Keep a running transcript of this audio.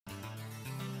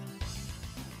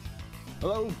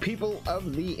Hello, people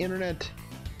of the internet,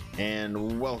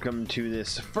 and welcome to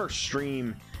this first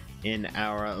stream in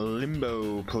our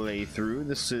Limbo playthrough.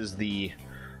 This is the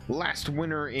last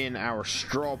winner in our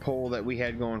straw poll that we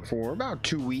had going for about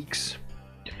 2 weeks.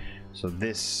 So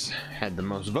this had the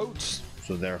most votes,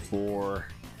 so therefore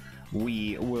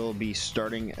we will be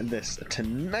starting this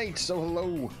tonight. So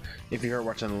hello, if you're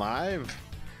watching live,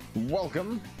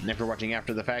 welcome. And if you're watching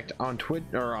after the fact on Twitch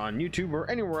or on YouTube or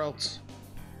anywhere else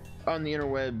on the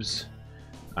interwebs,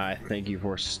 I thank you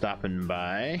for stopping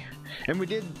by. And we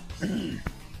did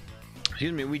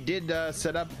excuse me, we did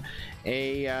set up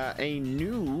a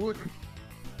new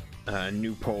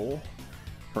poll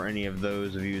for any of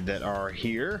those of you that are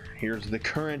here. Here's the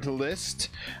current list.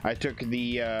 I took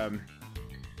the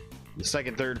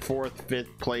second, third, fourth,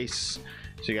 fifth place.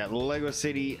 So you got Lego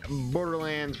City,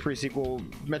 Borderlands, pre-sequel,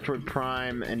 Metroid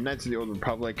Prime, and Knights of the Old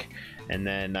Republic. And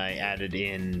then I added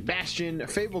in Bastion,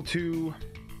 Fable 2,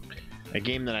 a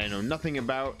game that I know nothing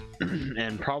about,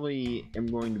 and probably am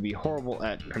going to be horrible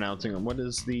at pronouncing it. What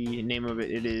is the name of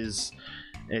it? It's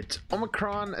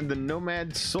Omicron the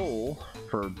Nomad Soul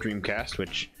for Dreamcast,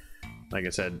 which, like I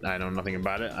said, I know nothing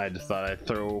about it. I just thought I'd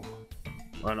throw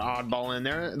an oddball in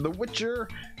there. The Witcher,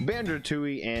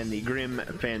 Banjo-Tooie, and the Grim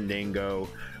Fandango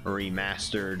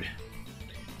remastered.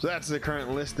 So that's the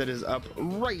current list that is up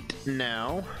right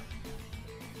now.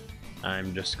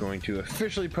 I'm just going to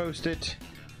officially post it.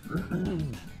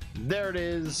 There it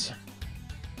is.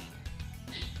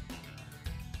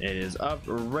 It is up,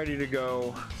 ready to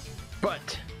go.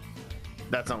 But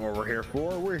that's not what we're here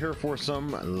for. We're here for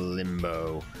some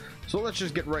Limbo. So let's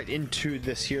just get right into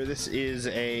this here. This is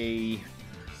a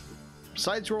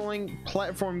side-scrolling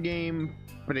platform game,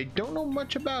 but I don't know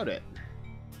much about it.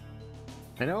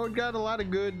 I know it got a lot of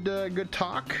good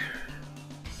talk.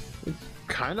 It's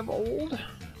kind of old.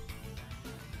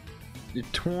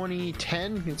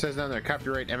 2010, it says down there,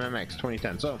 copyright MMX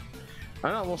 2010. So I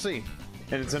don't know, we'll see.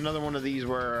 And it's another one of these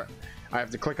where I have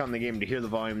to click on the game to hear the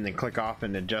volume and then click off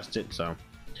and adjust it, so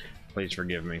please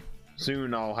forgive me.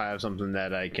 Soon I'll have something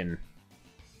that I can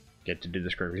get to do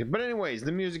this correctly. But anyways,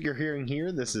 the music you're hearing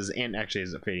here, this is, and actually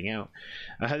is it fading out,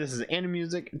 this is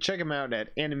Animusic. Check them out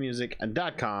at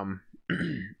animusic.com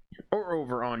or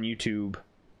over on YouTube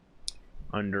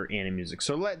under Animusic.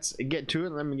 So let's get to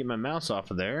it. Let me get my mouse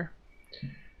off of there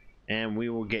and we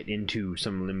will get into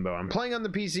some Limbo. I'm playing on the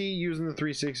PC using the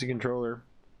 360 controller,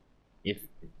 if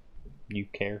you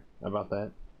care about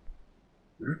that.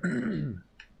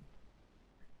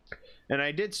 And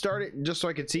I did start it just so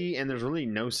I could see, and there's really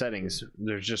no settings.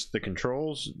 There's just the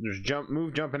controls. There's jump,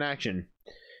 move, jump, and action.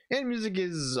 And music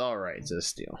is alright, says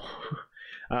Steel.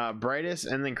 Brightness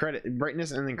and then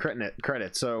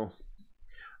credit. So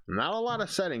not a lot of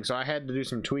settings, so I had to do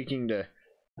some tweaking to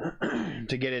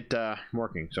get it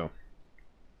working. So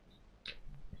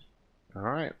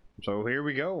alright, so here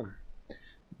we go.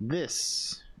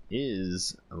 This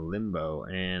is Limbo,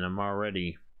 and I'm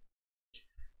already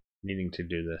needing to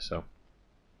do this. So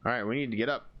alright, we need to get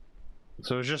up.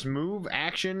 So it's just move,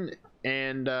 action,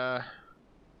 and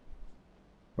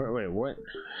wait, what?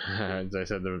 As I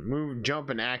said, the move, jump,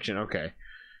 and action. Okay,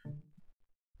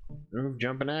 move,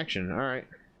 jump, and action. Alright.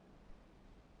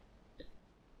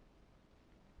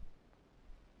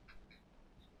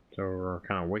 So we're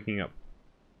kind of waking up.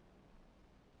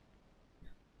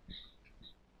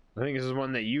 I think this is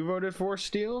one that you voted for,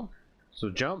 Steel. So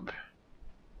jump.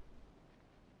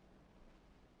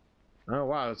 Oh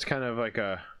wow, it's kind of like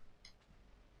a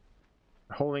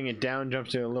holding it down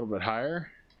jumps to a little bit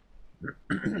higher.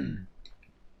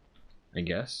 I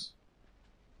guess.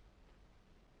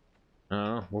 I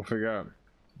don't know, we'll figure out.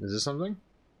 Is this something?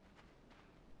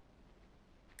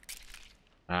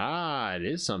 Ah, it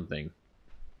is something.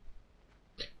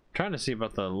 I'm trying to see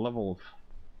about the level of...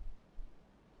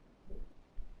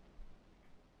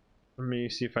 Let me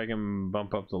see if I can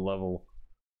bump up the level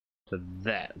to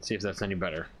that. See if that's any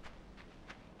better.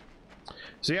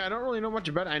 So yeah, I don't really know much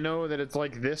about it. I know that it's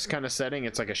like this kind of setting.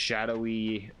 It's like a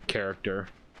shadowy character.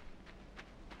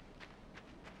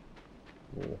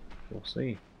 We'll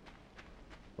see.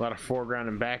 A lot of foreground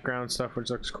and background stuff,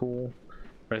 which looks cool.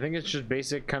 But I think it's just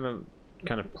basic kind of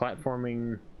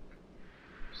platforming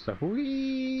stuff.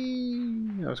 Whee!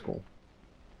 That was cool.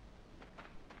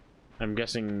 I'm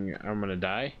guessing I'm gonna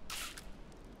die.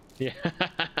 Yeah.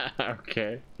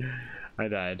 Okay. I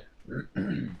died.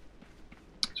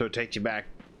 So it takes you back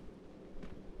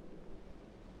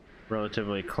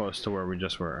relatively close to where we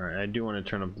just were. All right, I do want to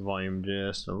turn up the volume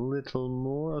just a little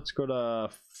more. Let's go to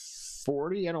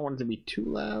 40. I don't want it to be too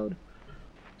loud.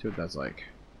 See what that's like.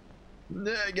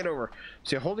 Get over.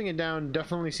 See, holding it down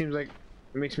definitely seems like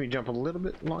it makes me jump a little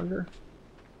bit longer.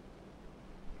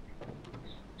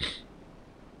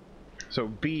 So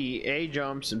B, A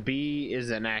jumps, B is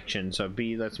an action, so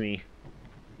B lets me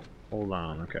hold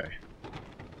on. Okay.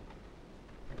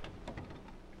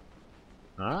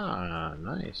 Ah,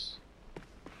 nice.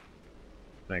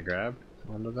 Can I grab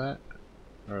onto that?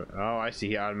 Or, oh, I see.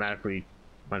 He automatically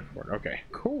went for it. Okay,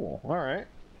 cool. All right.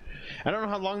 I don't know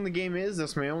how long the game is.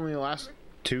 This may only last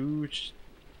 2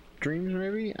 streams,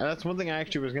 maybe. That's one thing I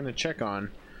actually was gonna check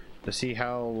on to see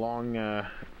how long the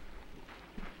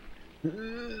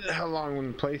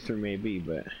playthrough may be,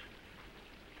 but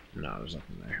no, there's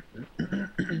nothing there.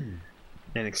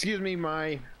 And excuse me,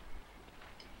 my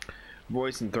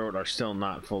voice and throat are still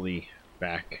not fully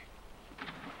back.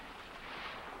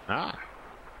 Ah,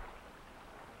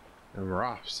 and we're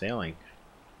off sailing.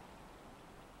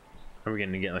 Are we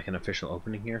going to get like an official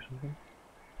opening here or something?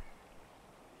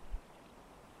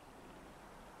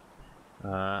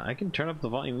 I can turn up the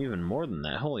volume even more than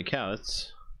that. Holy cow,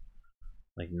 it's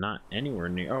like not anywhere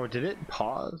near. Oh, did it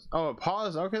pause? Oh, it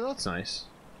paused. Okay, that's nice.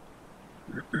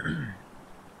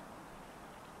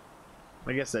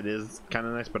 I guess that is kind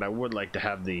of nice, but I would like to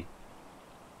have the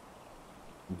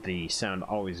sound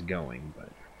always going. But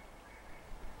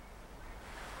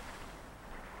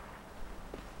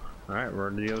all right, we're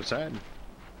on the other side.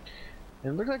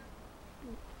 And it looks like,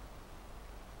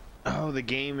 oh, the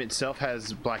game itself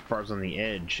has black bars on the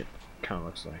edge. It kind of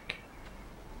looks like.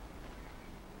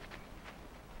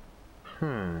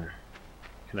 Can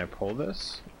I pull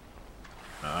this?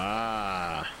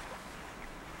 Ah.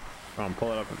 Oh, I'm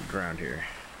pulling up on the ground here.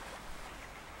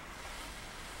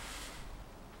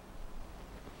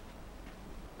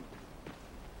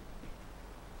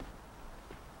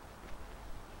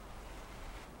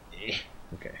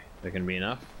 Okay, that can be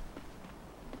enough.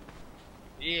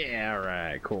 Yeah,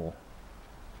 alright, cool.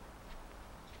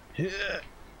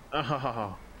 Oh,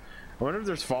 I wonder if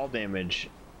there's fall damage.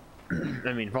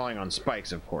 I mean, falling on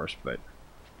spikes, of course, but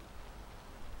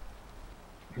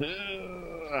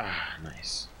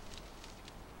nice.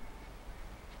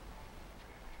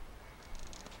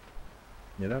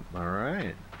 Get up. All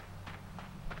right.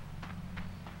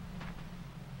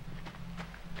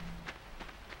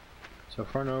 So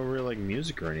far, no real like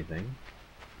music or anything.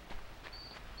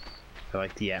 I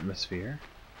like the atmosphere.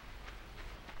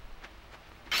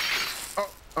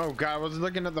 Oh God! I was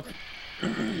looking at the.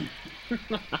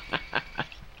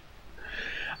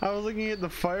 I was looking at the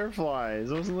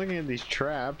fireflies. I wasn't looking at these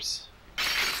traps.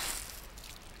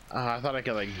 I thought I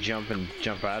could like jump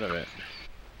out of it.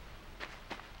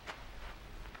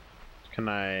 Can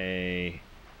I?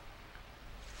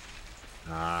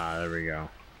 Ah, there we go.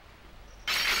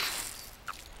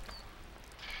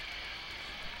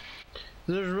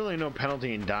 There's really no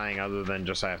penalty in dying other than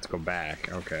just I have to go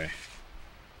back. Okay.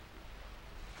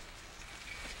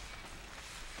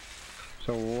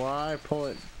 So why pull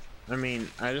it? I mean,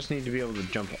 I just need to be able to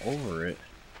jump over it.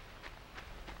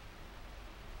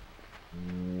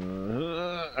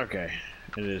 Okay.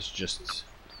 It is just...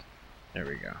 There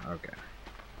we go. Okay.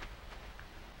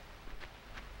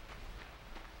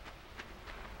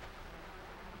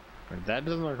 But that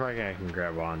doesn't look like I can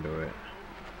grab onto it.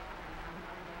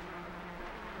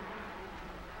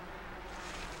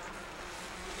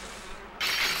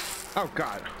 Oh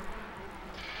God.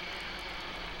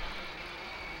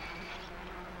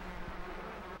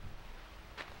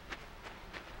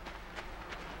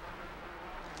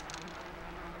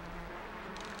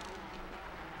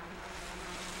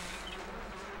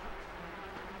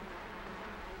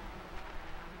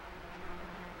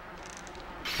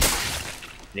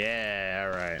 Yeah,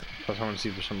 alright. Plus I want to see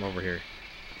if there's something over here.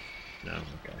 No,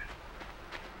 okay.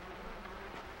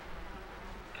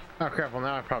 Oh crap, well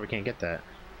now I probably can't get that.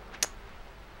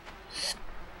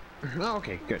 Oh,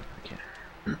 okay, good. I can.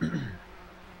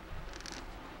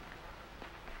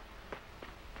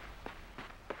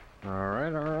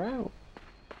 Alright, alright.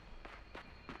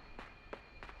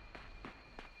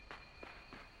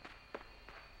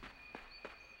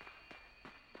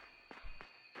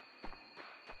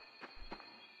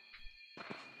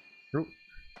 Oop.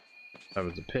 That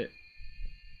was a pit.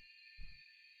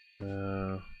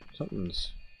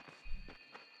 Something's...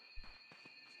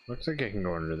 Looks like I can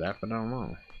go under that, but I don't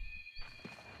know.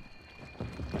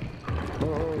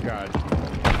 Oh God.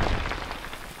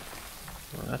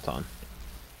 Well, that's on.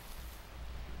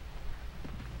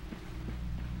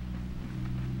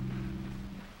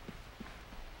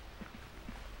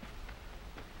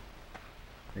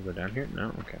 Can I go down here?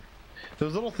 No? Okay.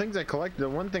 Those little things I collect, the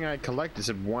one thing I collect is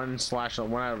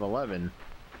 1/1 out of 11.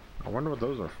 I wonder what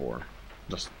those are for.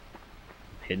 Just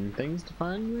hidden things to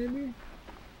find, maybe?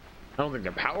 I don't think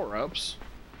they're power-ups.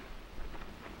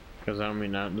 Because, I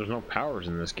mean, there's no powers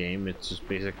in this game. It's just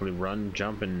basically run,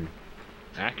 jump, and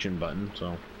action button,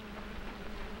 so.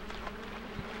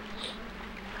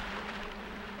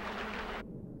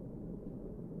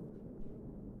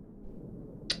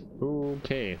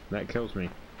 Okay, that kills me.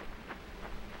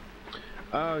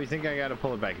 Oh, you think I gotta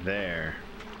pull it back there?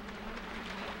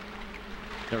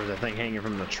 There was a thing hanging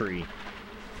from the tree.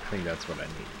 I think that's what I need.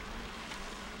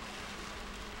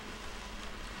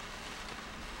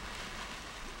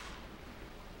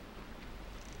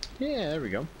 Yeah, there we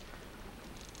go.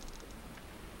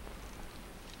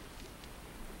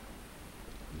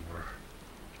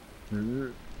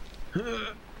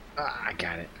 Ah, I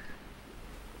got it.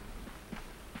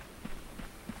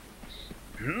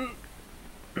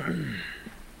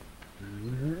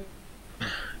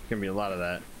 Gonna be a lot of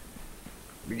that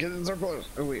because it's so close.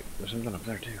 Oh wait, there's something up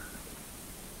there too.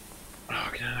 Oh,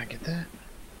 can I not get that?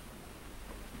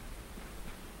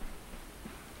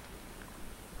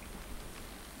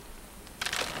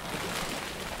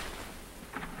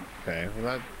 Okay, well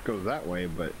that goes that way,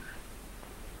 but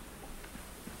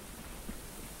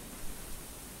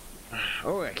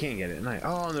oh, I can't get it. Nice.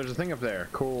 Oh, and there's a thing up there.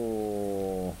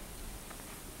 Cool.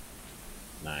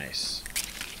 Nice.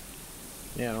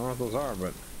 Yeah, I don't know what those are,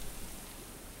 but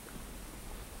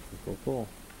cool, cool.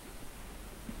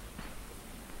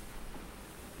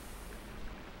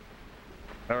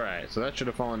 Alright, so that should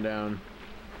have fallen down.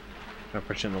 I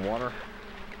push in the water.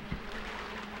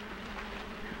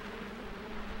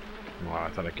 Wow, I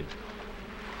thought I could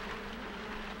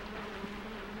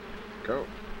go.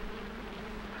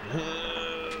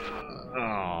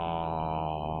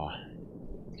 Oh.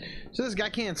 So this guy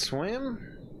can't swim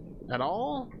at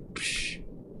all? Psh.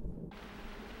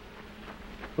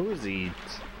 Who is he?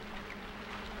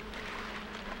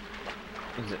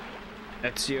 Is it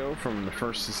Ezio from the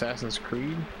first Assassin's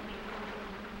Creed?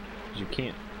 You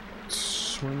can't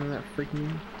swim in that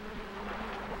freaking...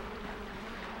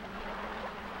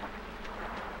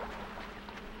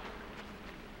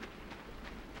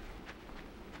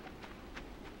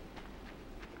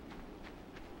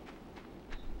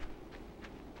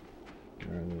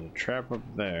 There's a trap up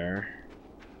there.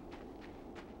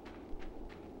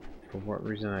 For what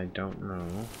reason, I don't know.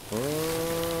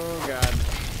 Oh, God.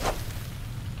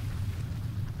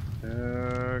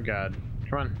 Oh, God.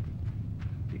 Come on.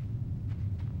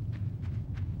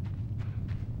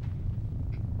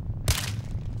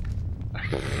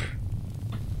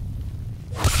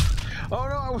 Oh,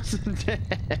 no, I wasn't dead.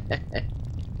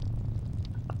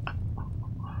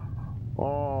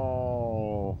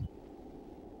 Oh.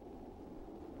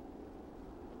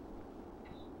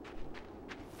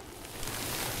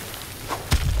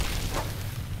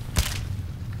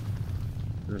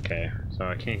 Okay, so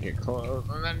I can't get close,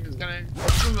 and then it's gonna...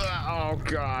 Oh,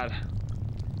 God.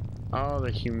 Oh, the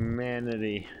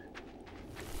humanity.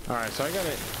 Alright, so I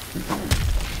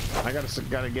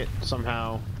gotta get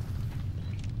somehow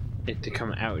it to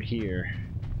come out here.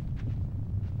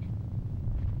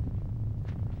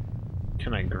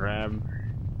 Can I grab...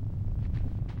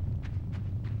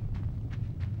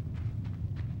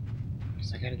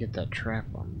 Because I gotta get that trap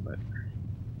on, but...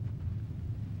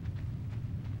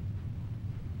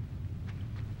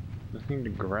 Nothing to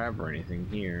grab or anything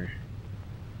here.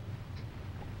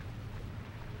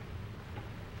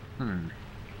 Hmm.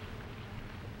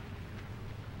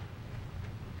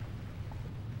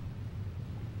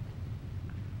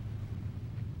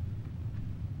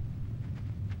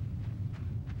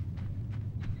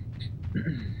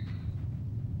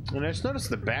 And I just noticed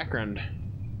the background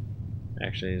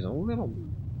actually is a little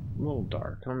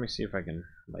dark. Let me see if I can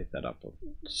light that up a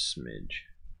smidge.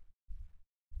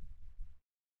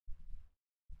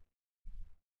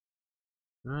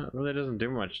 It really doesn't do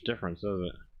much difference, does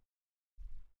it?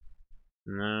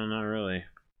 No, not really.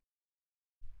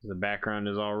 The background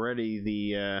is already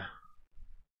the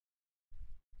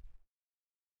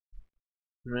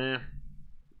meh.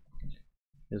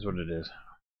 Is what it is.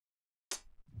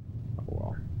 Oh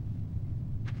well.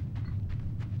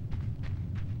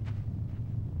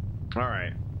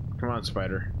 Alright. Come on,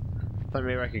 spider. Thought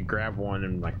maybe I could grab one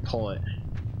and like pull it.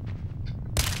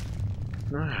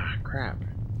 Ah, crap.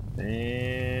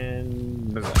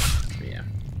 And yeah.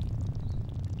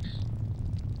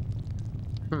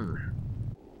 Hmm.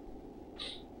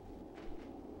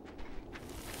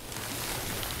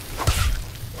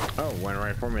 Oh, went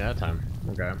right for me that time.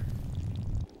 Okay.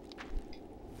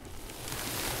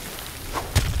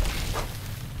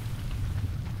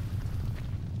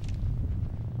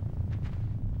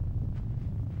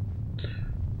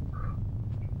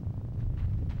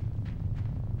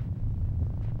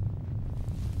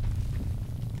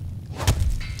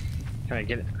 Can I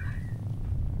get it?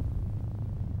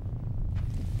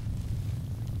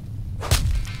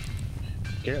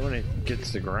 Get it when it gets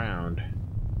to the ground.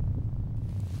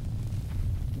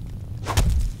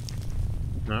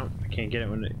 No, I can't get it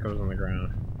when it goes on the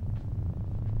ground.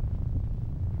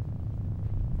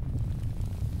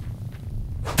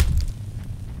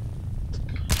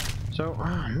 So,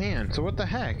 oh man, so what the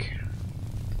heck?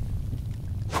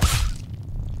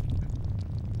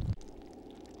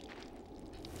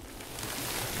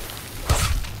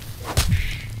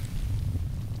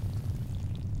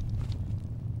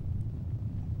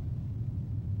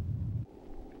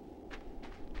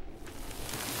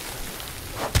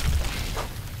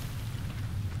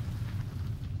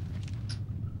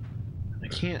 I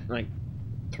can't, like,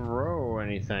 throw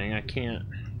anything. I can't.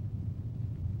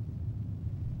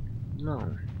 No.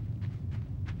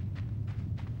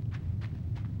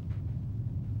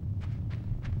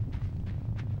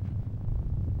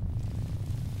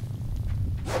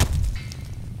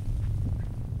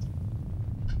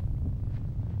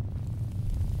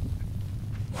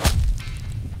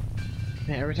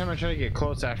 Man, every time I try to get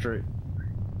close after it.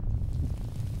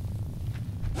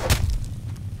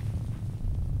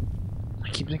 I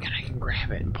keep thinking I can grab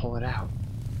it and pull it out.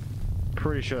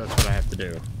 Pretty sure that's what I have to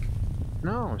do.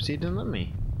 No, see, it didn't let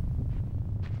me.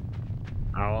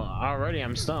 Already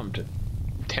I'm stumped.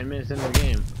 10 minutes into the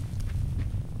game.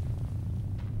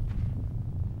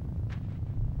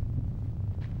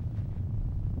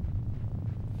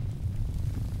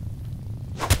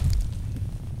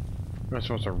 Am I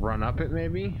supposed to run up it,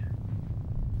 maybe?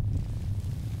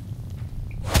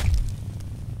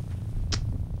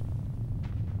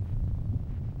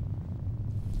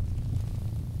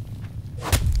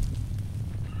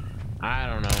 I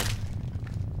don't know.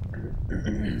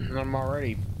 I'm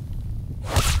already...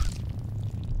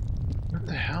 What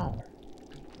the hell?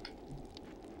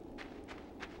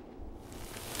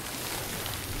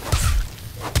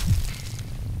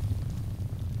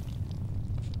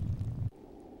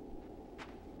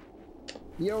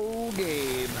 Yo,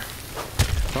 Gabe.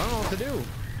 I don't know what to do.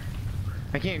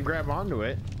 I can't grab onto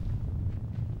it.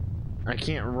 I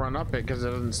can't run up it because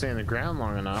it doesn't stay on the ground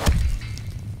long enough.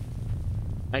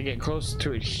 I get close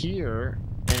to it here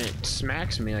and it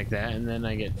smacks me like that, and then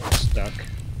I get stuck.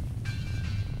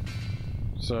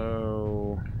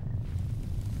 So...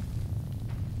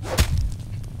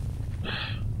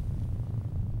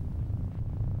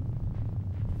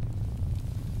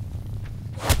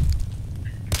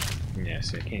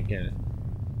 Yes, I can't get it.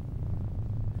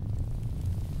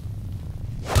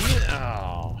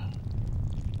 Oh.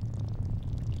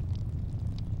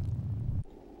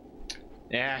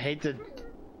 Yeah, I hate to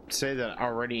say that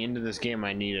already into this game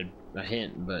I needed a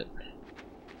hint, but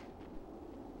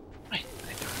I don't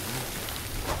know.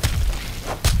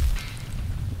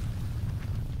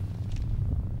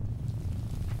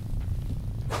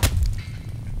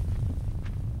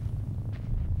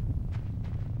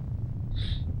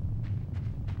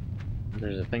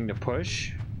 There's a thing to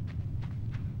push.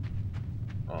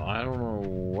 Well, I don't know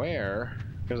where,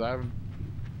 because I've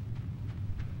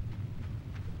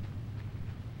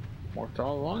walked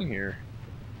all along here.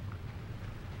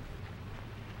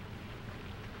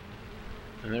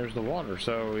 And there's the water,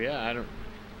 so yeah, I don't...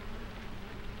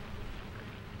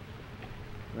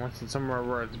 Unless it's somewhere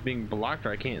where it's being blocked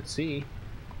or I can't see.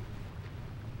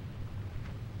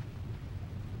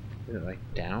 Is it like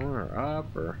down or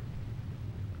up or...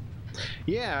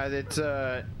 Yeah, it's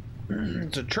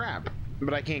it's a trap,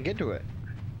 but I can't get to it.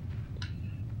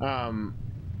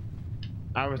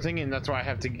 I was thinking that's why I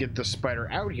have to get the spider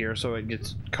out here so it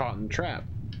gets caught in the trap.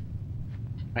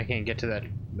 I can't get to that.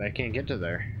 I can't get to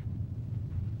there.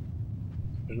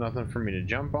 There's nothing for me to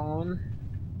jump on.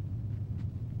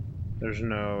 There's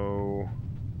no...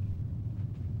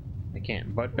 I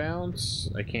can't butt bounce.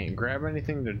 I can't grab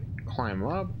anything to climb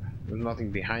up. There's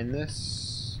nothing behind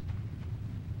this.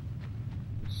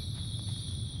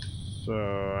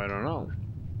 So, I don't know.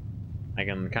 I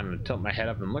can kind of tilt my head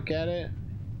up and look at it.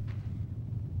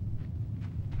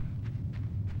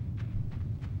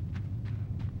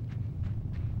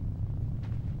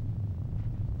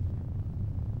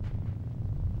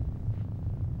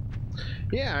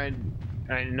 Yeah,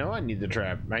 I know I need the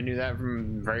trap. I knew that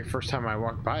from the very first time I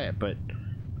walked by it, but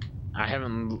I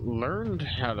haven't learned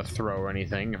how to throw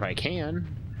anything if I can.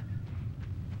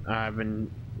 I've been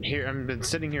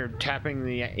sitting here tapping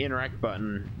the interact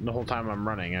button the whole time I'm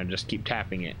running. I just keep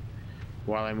tapping it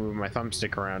while I move my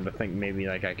thumbstick around to think maybe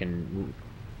like I can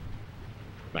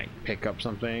like pick up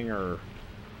something, or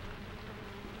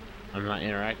I'm not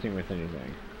interacting with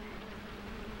anything.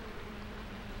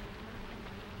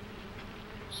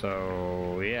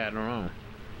 So yeah, I don't know.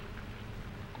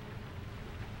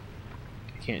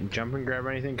 I can't jump and grab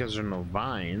anything because there's no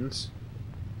vines.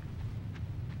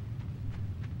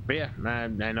 But yeah, I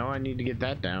know I need to get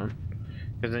that down.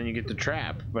 Because then you get the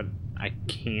trap, but I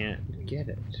can't get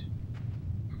it.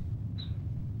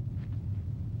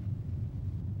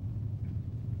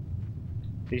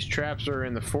 These traps are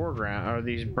in the foreground, or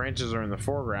these branches are in the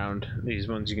foreground. These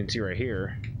ones you can see right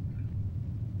here.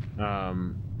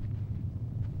 I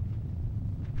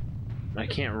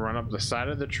can't run up the side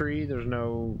of the tree. There's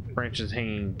no branches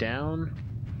hanging down.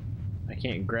 I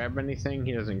can't grab anything.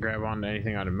 He doesn't grab onto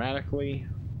anything automatically.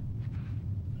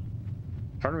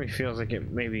 Part of me feels like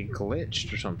it maybe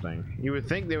glitched or something. You would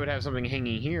think they would have something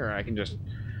hanging here. I can just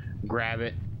grab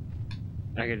it.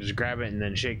 I could just grab it and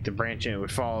then shake the branch and it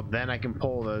would fall. Then I can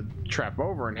pull the trap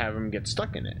over and have him get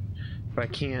stuck in it. But I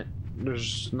can't.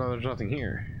 There's nothing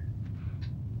here.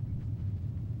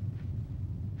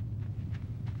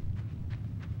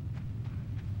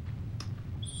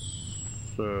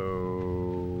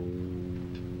 So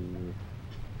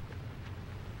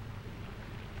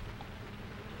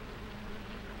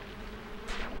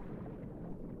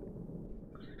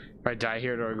if I die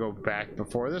here, do I go back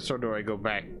before this, or do I go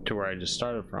back to where I just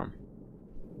started from?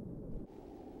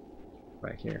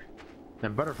 Back here.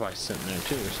 And butterfly's sitting there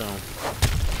too, so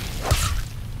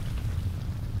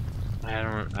I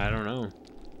don't know.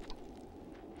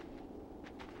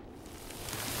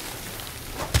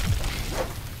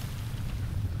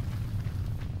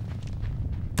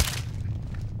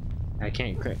 I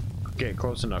can't get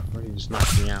close enough, or he just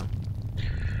knocks me out.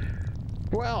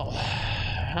 Well,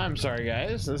 I'm sorry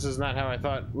guys, this is not how I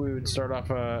thought we would start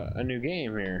off a new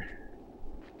game here.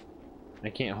 I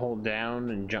can't hold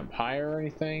down and jump higher or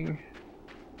anything.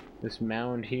 This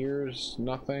mound here is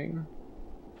nothing.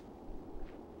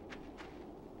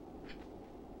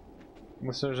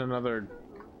 Unless there's another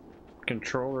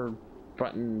controller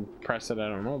button press that I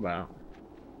don't know about.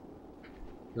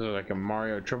 Is it like a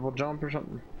Mario triple jump or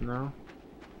something? No?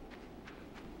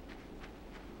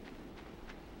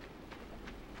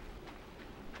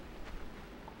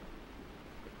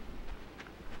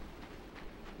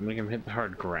 Make him hit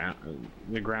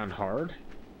the ground hard?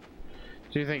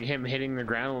 Do you think him hitting the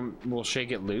ground will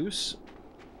shake it loose?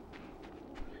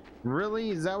 Really?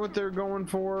 Is that what they're going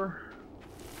for?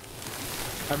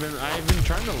 I've been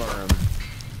trying to lure him.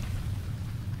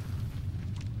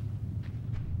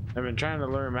 I've been trying to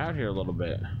lure him out here a little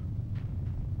bit.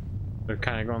 They're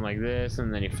kind of going like this,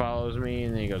 and then he follows me,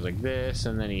 and then he goes like this,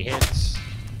 and then he hits.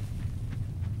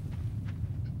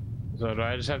 So do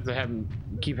I just have to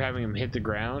keep having him hit the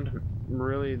ground?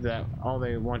 Really, that all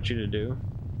they want you to do?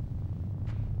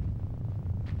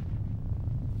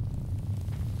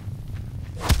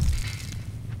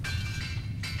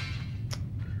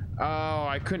 Oh,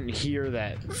 I couldn't hear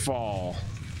that fall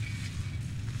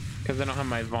because I don't have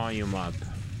my volume up.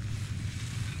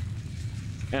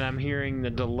 And I'm hearing the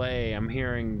delay. I'm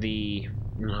hearing the...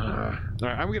 Alright,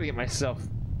 I'm gonna get myself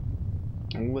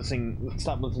listening.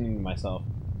 Stop listening to myself.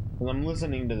 Because I'm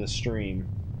listening to the stream.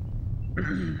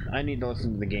 I need to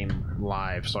listen to the game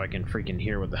live so I can freaking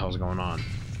hear what the hell's going on.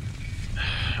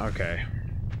 Okay.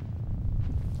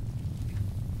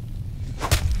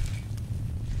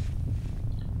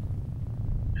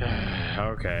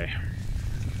 Okay.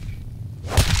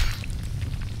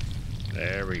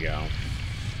 There we go.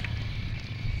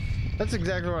 That's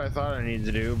exactly what I thought I needed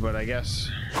to do, but I guess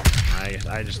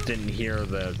I just didn't hear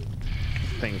the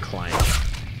thing clank.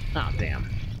 Oh, damn.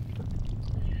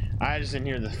 I just didn't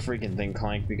hear the freaking thing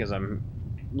clank because I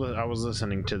was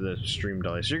listening to the stream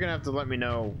delay. So you're gonna have to let me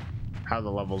know how the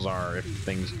levels are if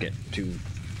things get too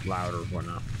loud or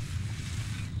whatnot.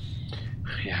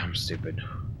 Yeah, I'm stupid.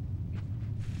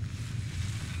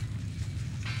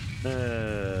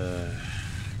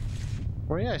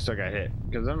 Well, yeah, I still got hit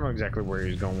because I don't know exactly where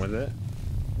he's going with it.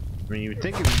 I mean, you would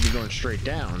think it would be going straight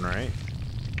down, right?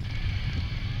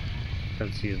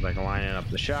 Because he's like lining up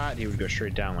the shot, he would go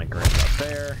straight down like right up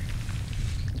there.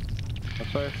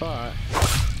 That's what I thought.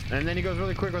 And then he goes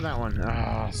really quick with that one.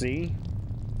 Ah, see?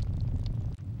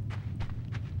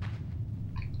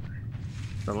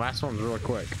 The last one's really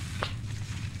quick.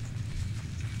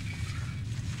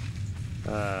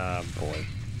 Boy.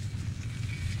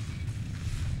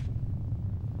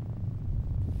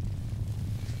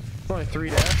 It's only 3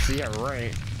 deaths? Yeah,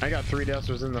 right. I got 3 deaths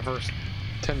within the first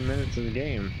 10 minutes of the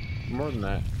game. More than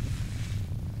that.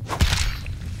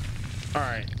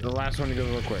 Alright, the last one goes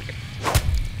real quick.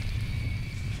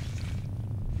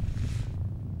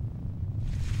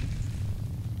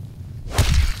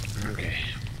 Okay.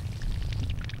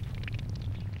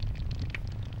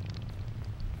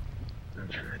 I'll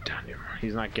turn that down here.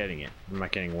 He's not getting it. I'm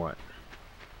not getting what?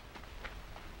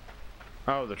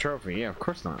 Oh, the trophy. Yeah, of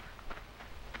course not.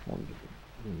 I'll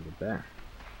get that.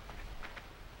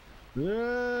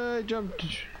 I jumped.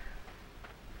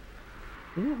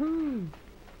 Woohoo!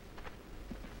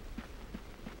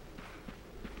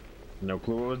 No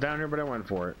clue what was down here, but I went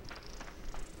for it.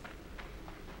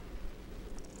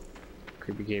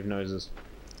 Creepy cave noises.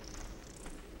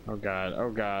 Oh god,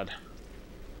 oh god.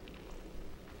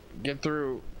 Get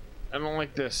through. I don't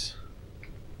like this.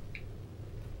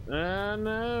 Ah,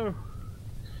 no.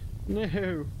 No.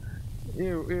 Ew,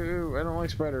 ew, ew. I don't like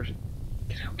spiders.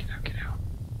 Get out, get out, get out.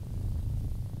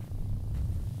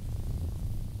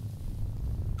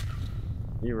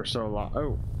 You were so long.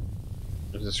 Oh.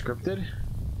 Is it scripted?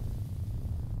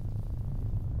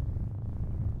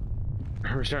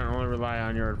 We're starting to only rely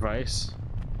on your advice.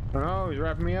 Oh no, he's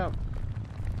wrapping me up.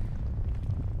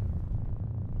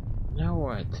 Now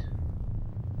what?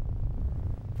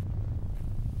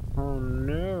 Oh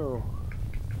no.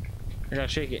 I gotta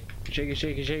shake it. Shake it,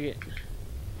 shake it, shake it.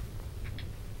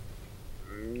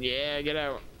 Yeah, get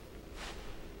out.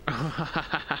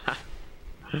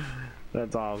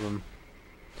 That's awesome.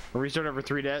 Restart over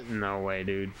 3 deaths? No way,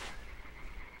 dude.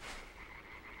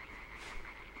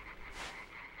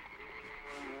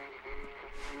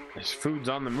 This food's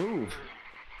on the move.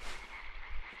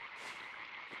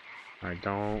 Alright,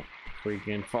 don't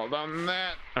freaking fall down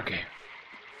that. Okay.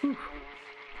 Whew.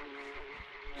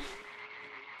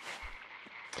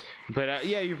 But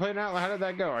yeah, you played out. How did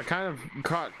that go? I kind of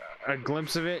caught a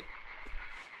glimpse of it.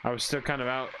 I was still kind of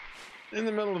out in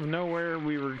the middle of nowhere.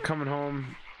 We were coming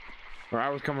home, or I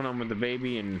was coming home with the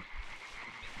baby and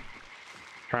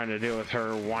trying to deal with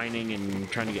her whining and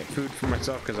trying to get food for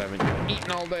myself because I haven't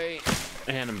eaten all day,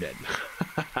 and I'm dead.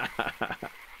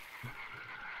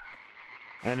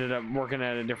 I ended up working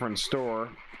at a different store.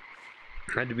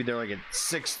 I had to be there like at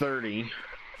 6:30.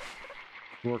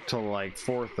 Worked till like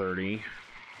 4:30.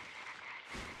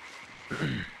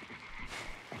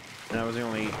 And I was the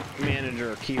only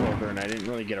manager or key holder, and I didn't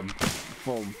really get a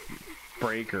full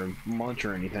break or lunch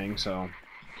or anything, so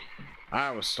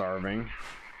I was starving.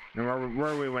 And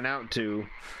where we went out to,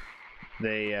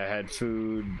 they had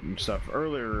food and stuff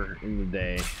earlier in the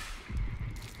day,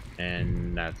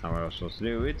 and that's not what I was supposed to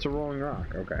do. It's a rolling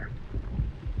rock. Okay,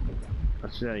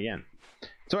 let's do that again.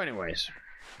 So anyways,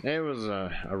 it was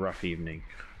a rough evening.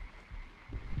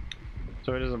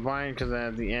 So it is a blind because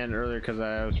at the end earlier because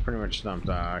I was pretty much stumped.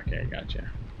 Okay, gotcha.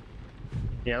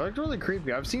 Yeah, it looked really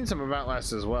creepy. I've seen some of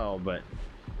Outlast as well, but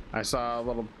I saw a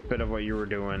little bit of what you were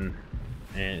doing,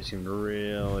 and it seemed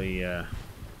really,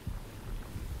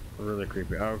 really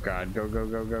creepy. Oh god, go, go,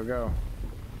 go, go, go.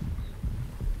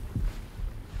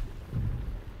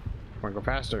 Come on, go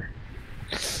faster.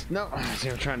 No,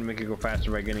 see, I'm trying to make it go faster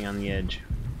by getting on the edge.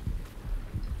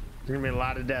 There's gonna be a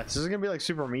lot of deaths. This is gonna be like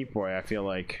Super Meat Boy, I feel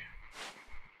like.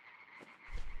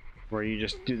 Where you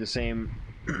just do the same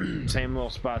same little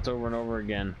spots over and over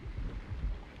again.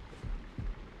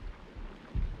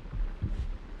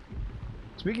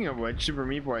 Speaking of which, Super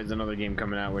Meat Boy is another game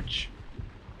coming out, which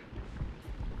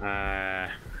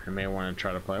I may want to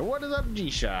try to play. What is up,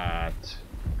 G-Shot?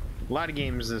 A lot of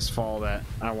games this fall that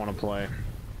I want to play.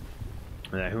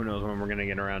 Who knows when we're gonna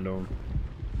get around to them.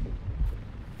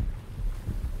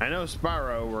 I know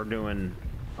Spyro we're doing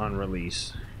on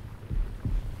release.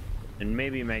 And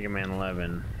maybe Mega Man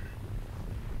 11.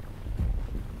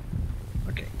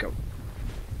 Okay, go.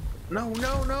 No,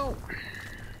 no, no!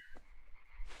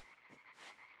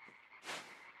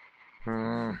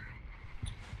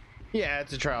 Yeah,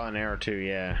 it's a trial and error too,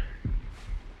 yeah.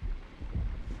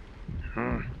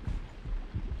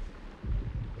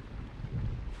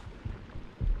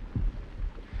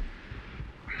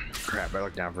 Crap, I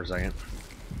looked down for a second.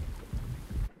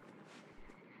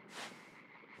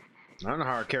 I don't know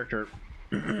how our character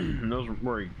knows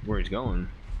where he's going.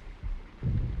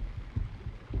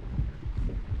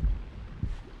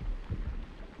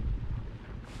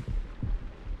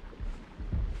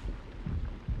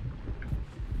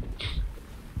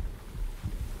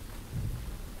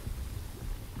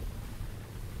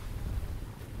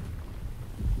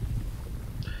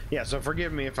 Yeah, so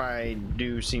forgive me if I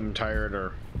do seem tired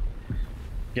or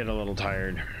get a little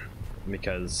tired,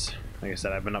 because like I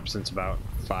said, I've been up since about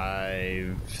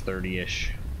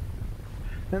 5:30-ish.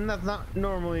 And that's not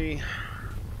normally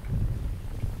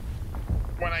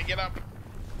when I get up.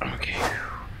 Okay.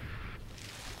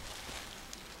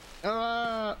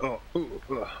 Oh, ooh,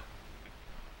 ugh.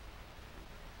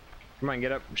 Come on,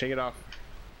 get up, shake it off.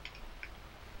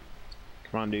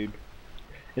 Come on, dude.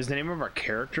 Is the name of our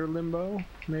character Limbo,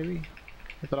 maybe?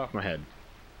 Get that off my head.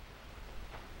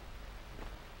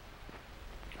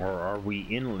 Or are we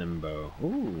in limbo?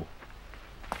 Ooh.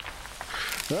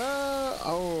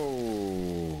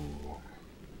 Oh.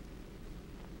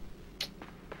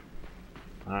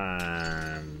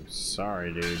 I'm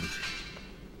sorry, dude.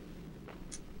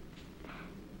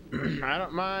 I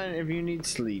don't mind if you need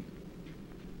sleep.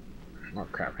 Oh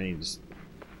crap, I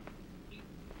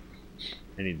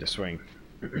need to swing.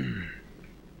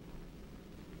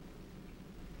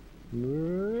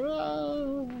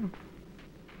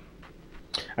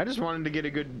 I just wanted to get a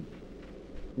good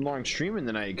long stream in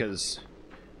the night because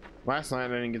last night I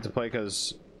didn't get to play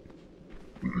because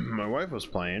my wife was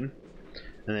playing,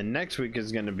 and then next week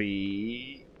is going to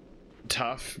be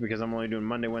tough because I'm only doing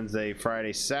Monday, Wednesday,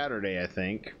 Friday, Saturday. I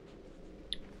think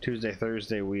Tuesday,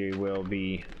 Thursday we will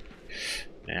be.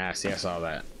 Ah, see, I saw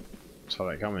that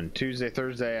coming. Tuesday,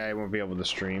 Thursday I won't be able to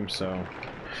stream, so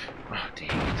oh dang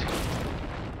it.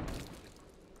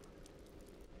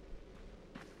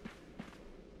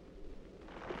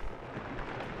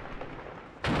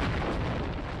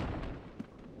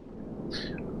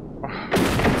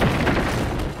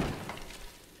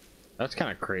 That's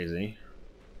kind of crazy.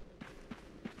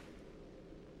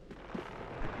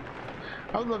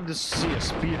 I would love to see a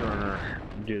speedrunner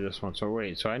do this one. So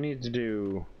wait, so I need to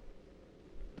do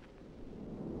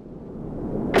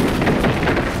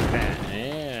that.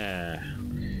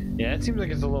 Yeah, it seems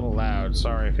like it's a little loud.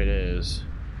 Sorry if it is.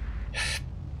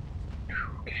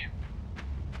 Okay.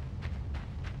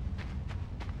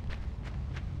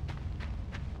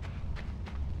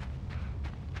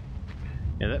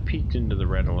 Yeah, that peaked into the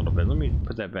red a little bit. Let me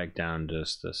put that back down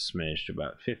just a smidge to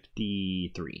about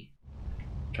 53.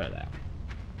 Try that.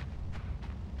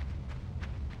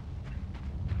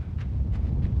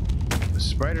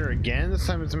 Spider again? This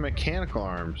time it's mechanical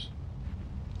arms.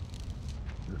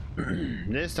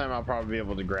 This time I'll probably be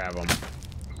able to grab them.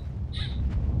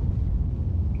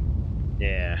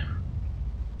 Yeah.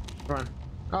 Come on.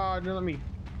 Oh, no, let me...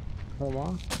 Hold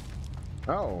on.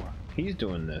 Oh, he's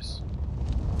doing this.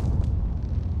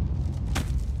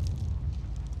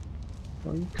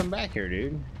 Well, you come back here,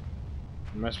 dude.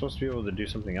 Am I supposed to be able to do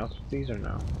something else with these or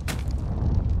no?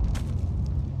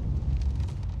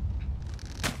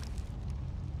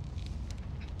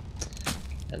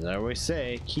 As I always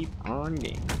say, keep on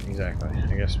game. Exactly.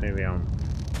 I guess maybe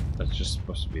that's just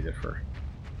supposed to be there for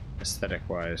aesthetic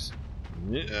wise.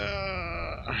 Something's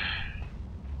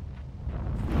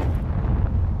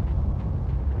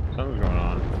going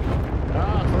on.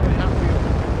 Ah, totally not real.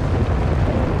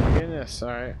 Oh my goodness.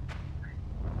 Alright.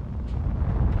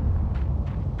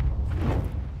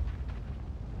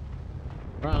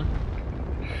 Come on.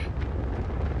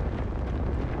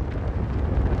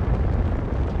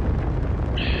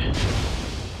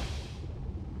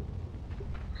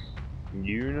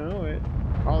 You know it.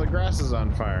 Oh, the grass is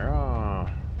on fire. Oh,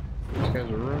 these guys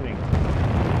are ruining.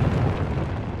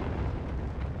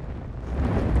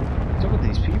 What's up with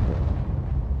these people?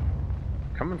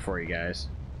 Coming for you guys.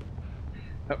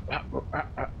 It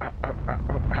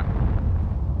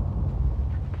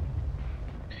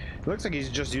looks like he's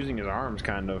just using his arms,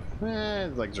 kind of.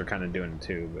 His legs are kind of doing it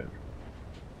too, but.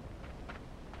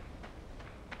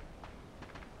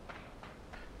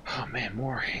 Oh man,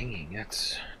 more hanging.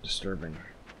 That's disturbing.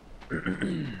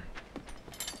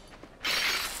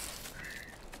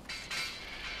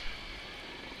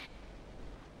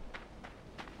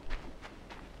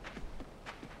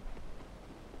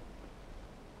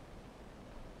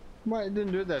 Why it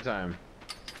didn't do it that time?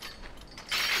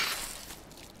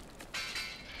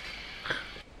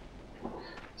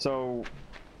 So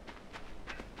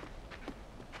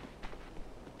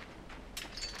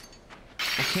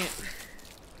I can't.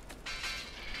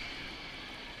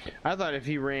 I thought if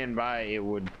he ran by, it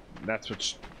would. That's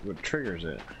what triggers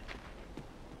it.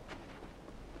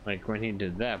 Like when he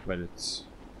did that, but it's.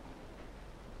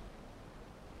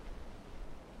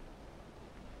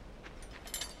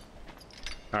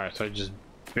 All right, so I just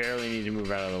barely need to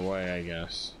move out of the way, I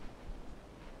guess.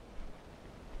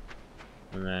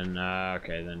 And then,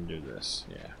 okay, then do this.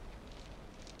 Yeah.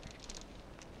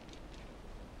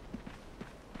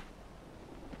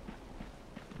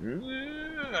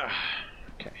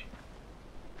 Okay.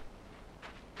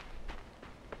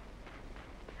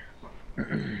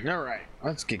 All right,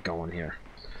 let's get going here.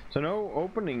 So no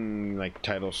opening like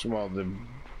titles. Well, when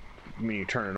you turn it